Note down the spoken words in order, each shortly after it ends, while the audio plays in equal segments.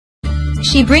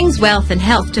She brings wealth and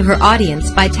health to her audience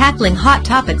by tackling hot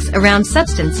topics around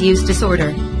substance use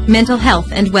disorder, mental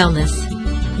health and wellness.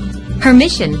 Her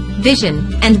mission,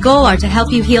 vision, and goal are to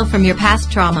help you heal from your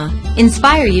past trauma,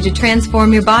 inspire you to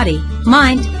transform your body,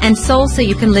 mind, and soul so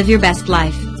you can live your best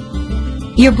life.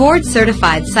 Your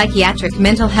board-certified psychiatric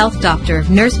mental health doctor,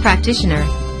 nurse practitioner,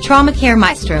 trauma care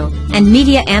maestro, and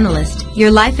media analyst,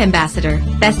 your life ambassador,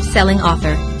 best-selling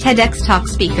author, TEDx Talk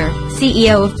speaker,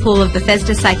 CEO of Pool of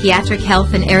Bethesda Psychiatric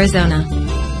Health in Arizona.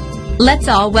 Let's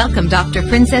all welcome Dr.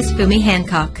 Princess Fumi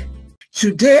Hancock.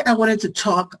 Today, I wanted to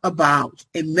talk about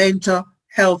a mental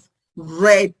health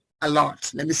red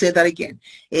alert. Let me say that again.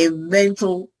 A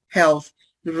mental health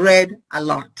red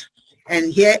alert.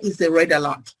 And here is the red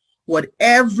alert. What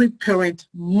every parent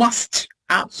must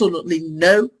absolutely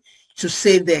know to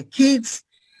save their kids,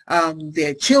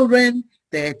 their children,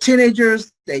 their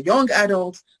teenagers, their young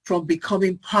adults from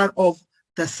becoming part of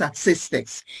the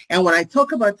statistics. And when I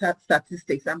talk about that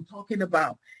statistics, I'm talking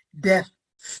about death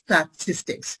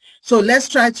statistics. So let's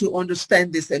try to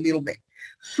understand this a little bit.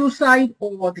 Suicide,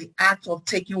 or the act of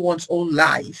taking one's own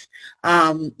life,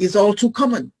 is all too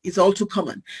common. It's all too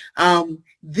common.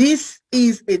 This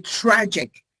is a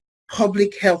tragic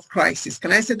public health crisis.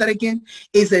 Can I say that again?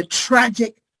 It's a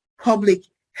tragic public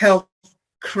health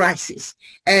crisis,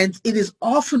 and it is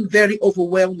often very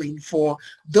overwhelming for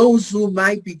those who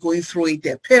might be going through it,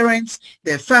 their parents,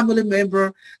 their family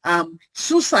member.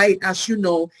 Suicide, as you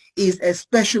know, is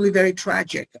especially very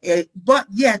tragic, but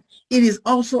yet it is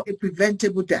also a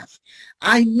preventable death.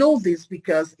 I know this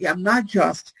because I'm not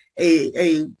just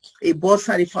a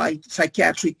board-certified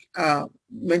psychiatric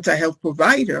mental health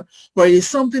provider, but it is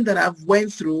something that I've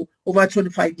went through over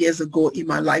 25 years ago in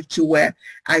my life, to where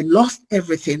I lost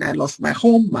everything. I lost my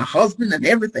home, my husband, and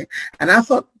everything. And I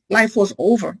thought life was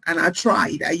over. And I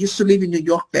tried. I used to live in New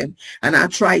York then, and I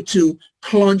tried to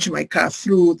plunge my car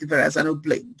through the Verrazano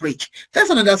Bridge. That's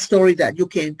another story that you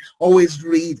can always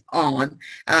read on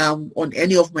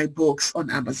any of my books on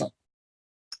Amazon.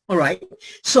 All right,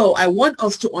 so I want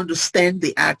us to understand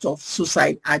the act of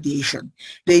suicide ideation.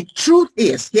 The truth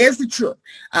is, here's the truth.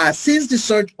 Since the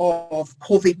surge of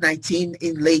COVID-19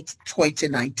 in late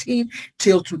 2019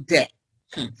 till today,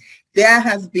 there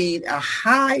has been a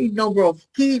high number of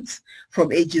kids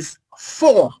from ages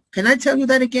 4. Can I tell you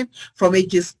that again? From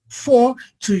ages 4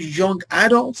 to young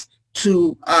adults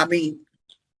to,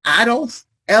 adults,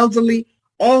 elderly,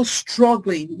 all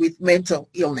struggling with mental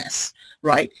illness,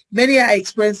 right? Many are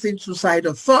experiencing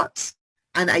suicidal thoughts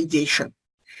and ideation.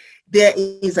 There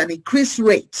is an increased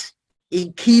rate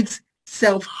in kids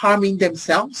self-harming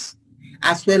themselves,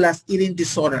 as well as eating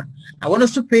disorder. I want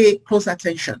us to pay close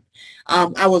attention.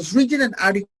 I was reading an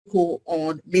article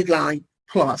on Midline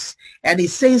Plus, and it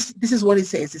says, this is what it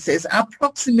says. It says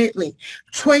approximately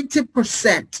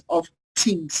 20% of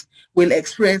teens will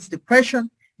experience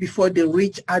depression before they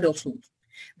reach adulthood.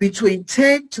 Between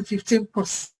 10 to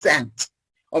 15%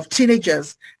 of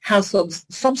teenagers have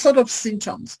some sort of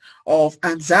symptoms of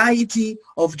anxiety,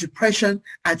 of depression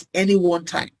at any one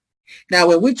time. Now,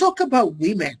 when we talk about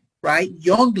women, right,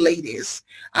 young ladies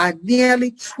are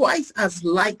nearly twice as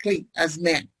likely as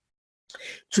men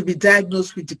to be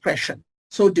diagnosed with depression.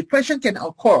 So depression can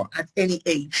occur at any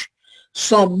age.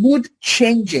 Some mood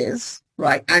changes,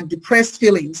 right, and depressed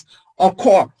feelings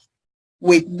occur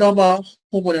with normal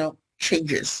hormonal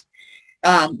changes.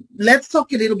 Let's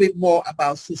talk a little bit more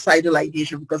about suicidal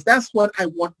ideation, because that's what I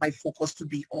want my focus to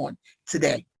be on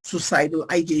today: suicidal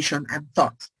ideation and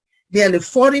thought. Nearly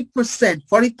 40%,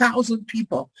 40,000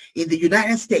 people in the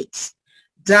United States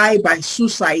die by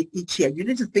suicide each year. You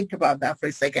need to think about that for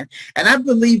a second. And I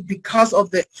believe because of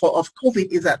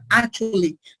COVID is that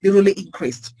actually literally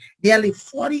increased. Nearly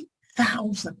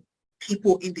 40,000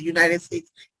 people in the United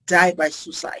States die by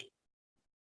suicide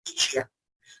each year,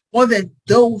 more than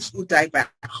those who die by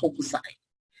homicide.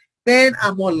 Men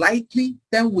are more likely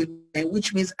than women,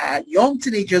 which means our young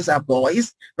teenagers are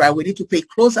boys, right? We need to pay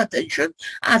close attention,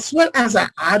 as well as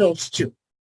our adults too,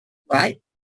 right?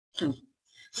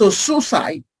 So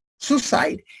suicide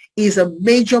is a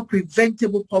major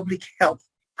preventable public health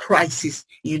crisis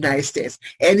in the United States.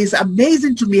 And it's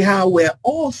amazing to me how we're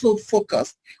also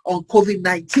focused on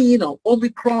COVID-19, on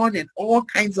Omicron, and all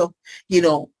kinds of,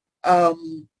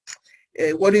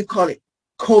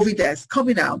 COVID that's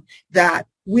coming out, that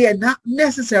we are not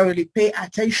necessarily pay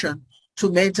attention to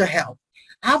mental health.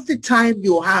 Half the time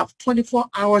you have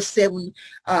 24/7,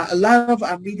 a lot of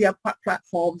our media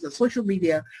platforms and social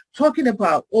media talking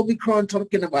about Omicron,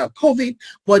 talking about COVID,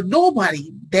 but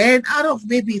nobody, then out of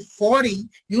maybe 40,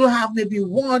 you'll have maybe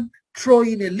one throw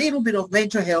in a little bit of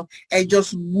mental health and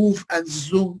just move and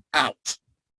zoom out.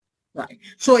 right?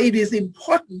 So it is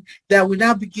important that we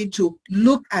now begin to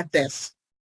look at this.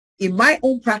 In my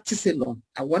own practice alone,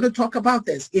 I want to talk about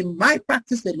this. In my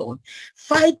practice alone,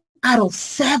 5 out of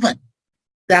 7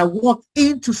 that walk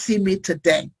in to see me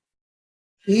today,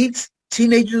 kids,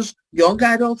 teenagers, young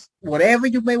adults, whatever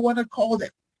you may want to call them,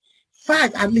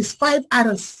 at least 5 out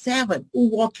of 7 who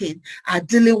walk in are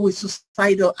dealing with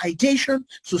suicidal ideation,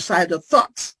 suicidal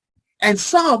thoughts. And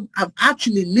some have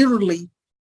actually literally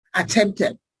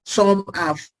attempted. Some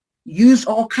have used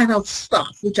all kind of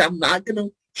stuff, which I'm not going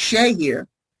to share here,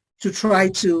 to try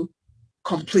to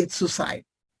complete suicide.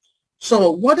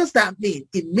 So what does that mean?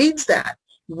 It means that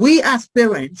we as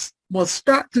parents must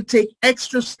start to take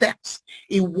extra steps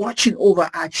in watching over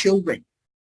our children.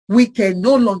 We can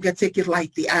no longer take it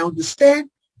lightly. I understand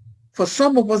for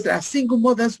some of us that are single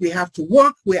mothers, we have to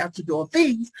work, we have to do all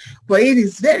things, but it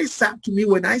is very sad to me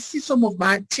when I see some of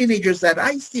my teenagers that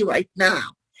I see right now,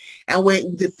 and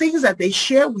when the things that they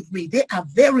share with me, they are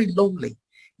very lonely.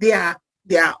 They are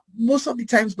most of the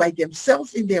times by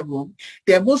themselves in their room.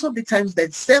 They are most of the times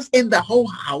themselves in the whole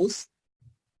house.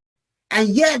 And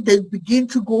yet they begin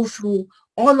to go through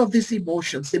all of these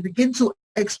emotions. They begin to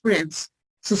experience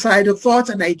suicidal thoughts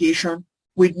and ideation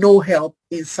with no help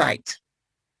in sight.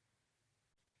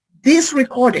 This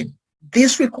recording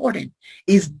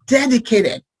is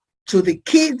dedicated to the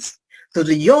kids, to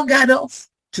the young adults,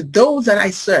 to those that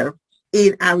I serve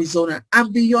in Arizona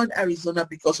and beyond Arizona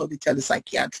because of the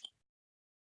telepsychiatry.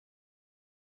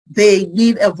 They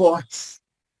need a voice.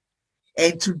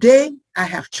 And today I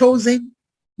have chosen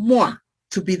moi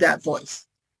to be that voice.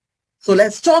 So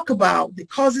let's talk about the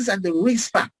causes and the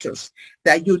risk factors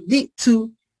that you need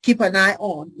to keep an eye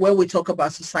on when we talk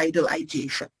about suicidal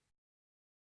ideation,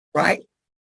 right?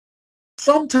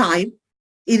 Sometimes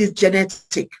it is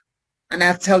genetic, and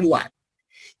I'll tell you why.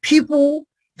 People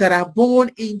that are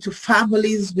born into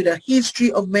families with a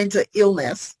history of mental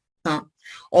illness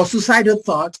or suicidal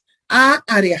thoughts are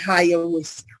at a higher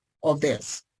risk of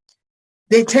this.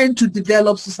 They tend to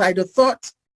develop suicidal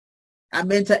thoughts and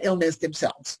mental illness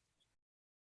themselves.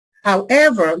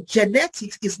 However,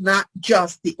 genetics is not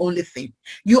just the only thing.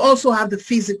 You also have the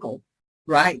physical,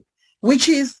 right? Which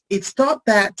is, it's thought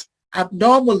that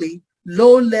abnormally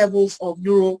low levels of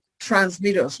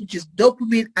neurotransmitters, which is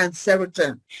dopamine and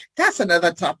serotonin. That's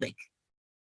another topic.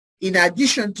 In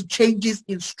addition to changes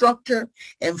in structure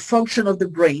and function of the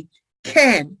brain,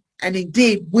 can and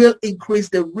indeed will increase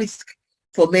the risk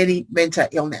for many mental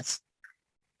illness.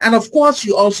 And of course,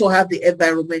 you also have the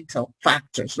environmental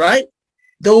factors, right?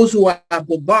 Those who are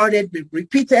bombarded with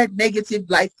repeated negative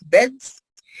life events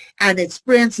and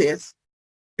experiences,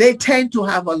 they tend to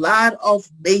have a lot of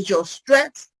major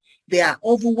stress. They are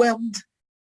overwhelmed,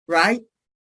 right?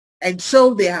 And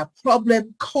so they have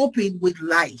problem coping with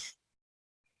life.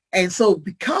 And so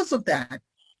because of that,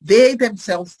 they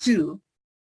themselves too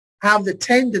have the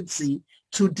tendency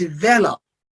to develop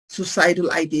suicidal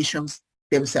ideations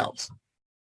themselves.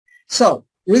 So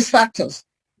risk factors,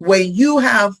 when you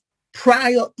have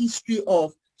prior history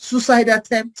of suicide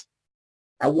attempt,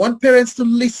 I want parents to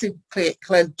listen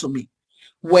clearly to me.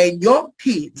 When your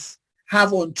kids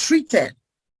have untreated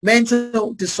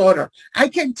mental disorder, I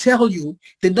can tell you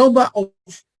the number of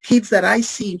kids that I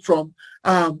see from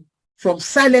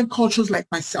silent cultures like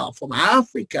myself, from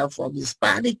Africa, from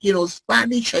Hispanic,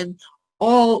 Spanish and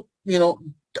all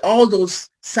those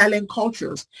silent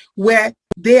cultures where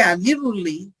they are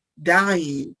literally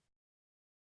dying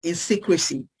in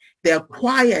secrecy. They're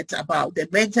quiet about their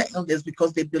mental illness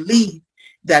because they believe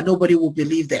that nobody will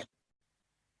believe them.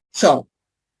 So,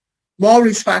 more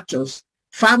risk factors: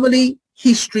 family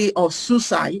history of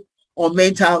suicide or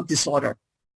mental disorder,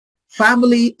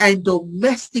 family and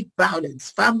domestic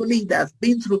violence, family that's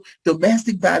been through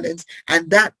domestic violence and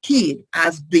that kid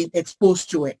has been exposed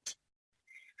to it.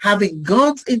 Having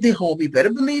guns in the home, you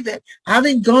better believe it,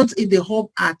 having guns in the home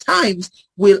at times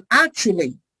will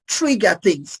actually trigger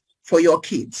things for your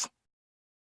kids.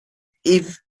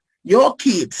 If your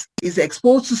kids is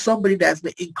exposed to somebody that's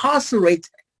been incarcerated,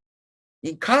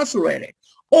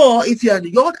 or if you're a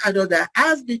young adult that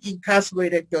has been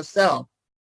incarcerated yourself,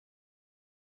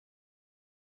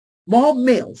 more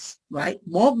males, right?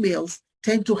 More males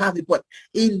tend to have it. But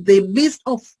in the midst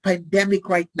of pandemic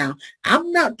right now,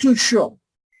 I'm not too sure,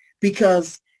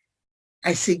 because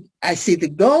I see the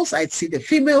girls, I see the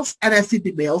females, and I see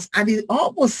the males, and it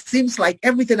almost seems like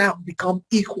everything has become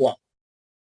equal.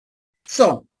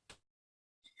 So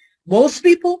most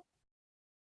people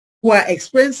who are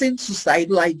experiencing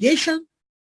suicidal ideation,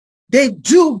 they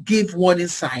do give warning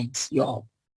signs, y'all.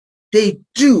 They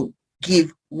do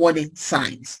give warning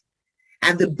signs.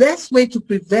 And the best way to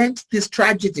prevent this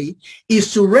tragedy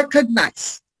is to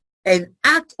recognize and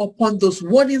act upon those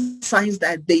warning signs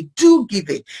that they do give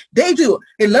it. They do.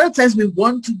 A lot of times we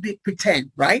want to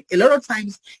pretend, right? A lot of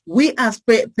times we as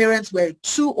parents were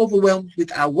too overwhelmed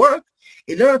with our work.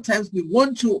 A lot of times we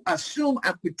want to assume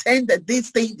and pretend that this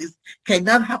thing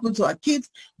cannot happen to our kids.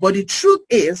 But the truth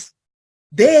is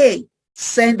they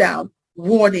send out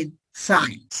warning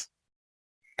signs.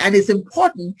 And it's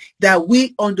important that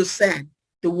we understand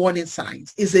the warning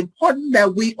signs. It's important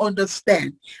that we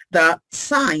understand the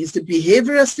signs, the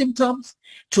behavioral symptoms,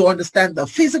 to understand the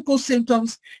physical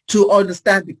symptoms, to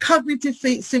understand the cognitive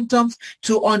symptoms,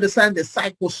 to understand the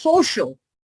psychosocial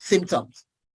symptoms.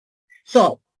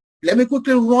 So let me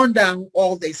quickly run down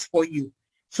all this for you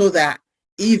so that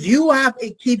if you have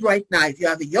a kid right now, if you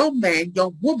have a young man,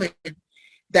 young woman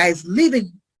that is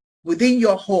living within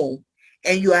your home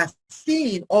and you are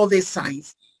seeing all these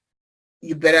signs,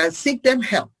 you better seek them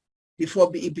help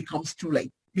before it becomes too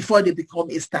late, before they become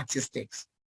a statistics.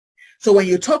 So when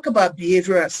you talk about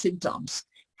behavioral symptoms,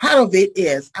 part of it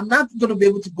is, I'm not going to be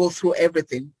able to go through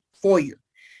everything for you.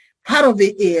 Part of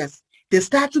it is they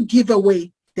start to give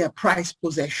away their prized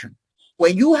possession.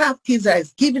 When you have kids that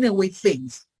is giving away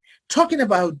things, talking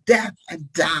about death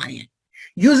and dying,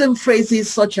 using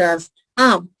phrases such as,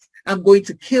 I'm going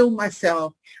to kill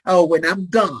myself when I'm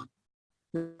gone,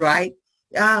 right?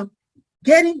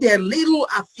 Getting their little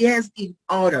affairs in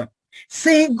order,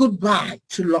 saying goodbye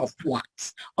to loved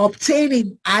ones,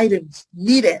 obtaining items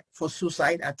needed for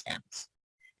suicide attempts,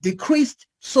 decreased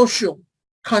social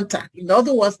contact. In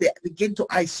other words, they begin to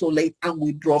isolate and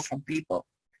withdraw from people.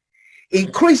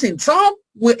 Some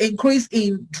will increase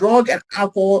in drug and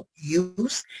alcohol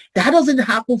use. That doesn't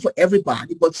happen for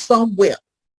everybody, but some will.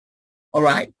 All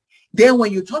right. Then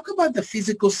when you talk about the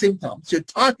physical symptoms, you're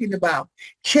talking about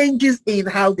changes in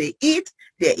how they eat,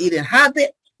 their eating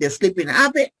habit, their sleeping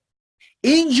habit,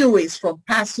 injuries from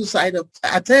past suicide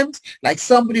attempts, like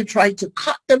somebody trying to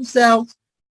cut themselves,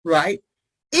 right?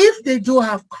 If they do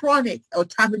have chronic or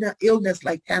terminal illness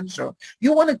like cancer,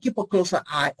 you want to keep a closer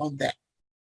eye on that.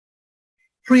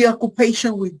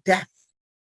 Preoccupation with death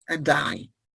and dying.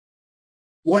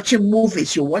 Watching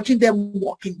movies, you're watching them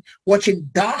watching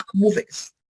dark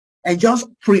movies, and just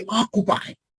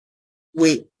preoccupied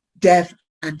with death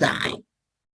and dying.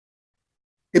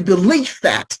 The belief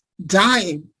that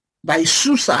dying by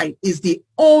suicide is the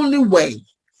only way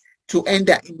to end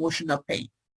that emotional pain.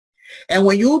 And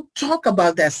when you talk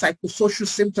about their psychosocial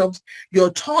symptoms, you're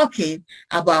talking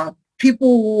about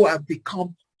people who have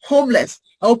become homeless,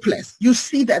 hopeless. You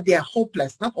see that they are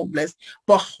hopeless, not homeless,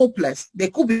 but hopeless. They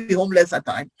could be homeless at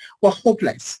times, but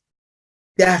hopeless.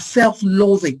 They are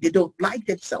self-loathing. They don't like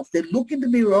themselves. They look in the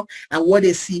mirror and what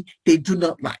they see, they do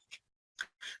not like.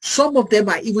 Some of them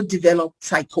might even develop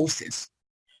psychosis.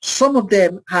 Some of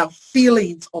them have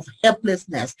feelings of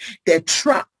helplessness. They're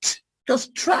trapped,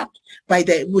 just trapped by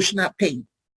their emotional pain.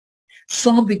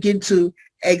 Some begin to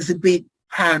exhibit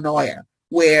paranoia,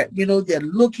 where, they're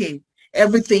looking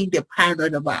everything they're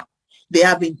paranoid about. They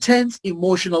have intense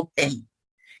emotional pain.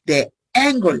 They're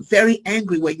angry, very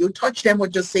angry. When you touch them or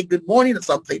just say good morning or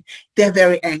something, they're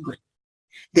very angry.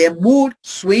 Their mood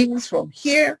swings from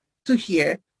here to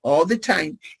here all the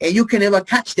time, and you can never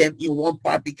catch them in one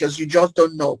part because you just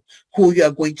don't know who you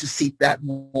are going to see that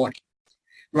morning,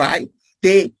 right?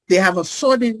 They have a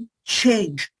sudden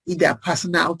change in their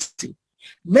personality.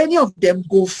 Many of them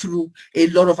go through a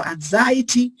lot of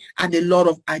anxiety and a lot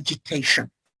of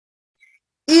agitation.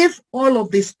 If all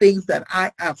of these things that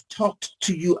I have talked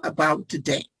to you about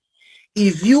today,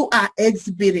 if you are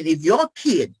exhibiting, if your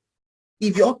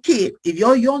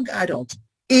young adult,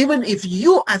 even if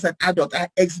you as an adult are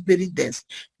exhibiting this,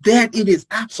 then it is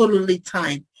absolutely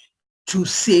time to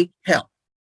seek help.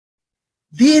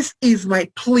 This is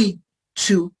my plea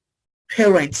to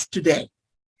parents today.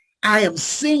 I am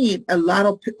seeing a lot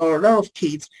of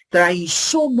kids that are in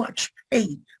so much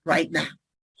pain right now.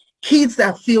 Kids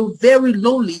that feel very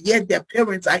lonely, yet their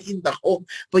parents are in the home,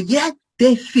 but yet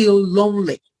they feel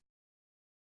lonely.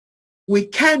 We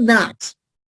cannot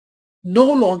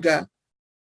no longer,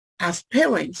 as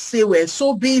parents, say we're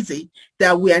so busy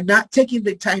that we are not taking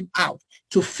the time out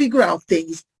to figure out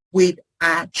things with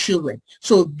our children.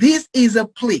 So this is a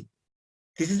plea.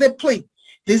 This is a plea.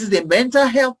 This is a mental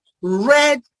health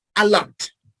red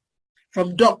alert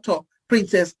from Dr.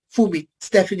 Princess Funmi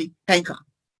Stephanie Hancock,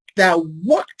 that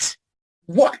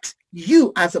what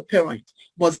you as a parent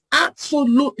must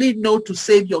absolutely know to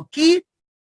save your kid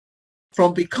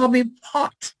from becoming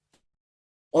part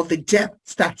of the death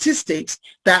statistics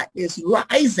that is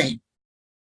rising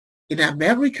in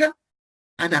America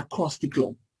and across the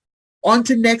globe.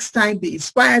 Until next time, be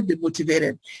inspired, be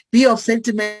motivated, be of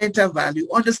sentimental value.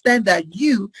 Understand that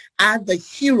you are the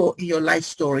hero in your life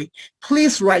story.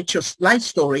 Please write your life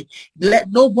story.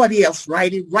 Let nobody else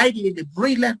write it. Write it in a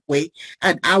brilliant way,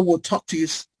 and I will talk to you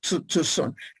too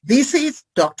soon. This is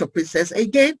Dr. Princess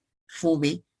again,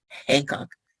 Funmi Hancock.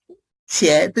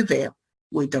 Tear the Veil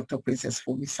with Dr. Princess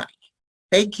Funmi Sai.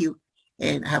 Thank you,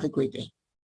 and have a great day.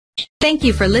 Thank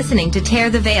you for listening to Tear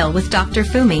the Veil with Dr.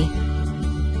 Funmi.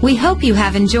 We hope you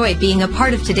have enjoyed being a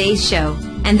part of today's show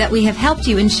and that we have helped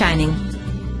you in shining.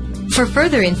 For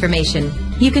further information,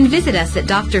 you can visit us at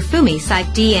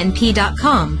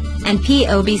drfumisipdnp.com and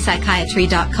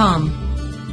pobpsychiatry.com.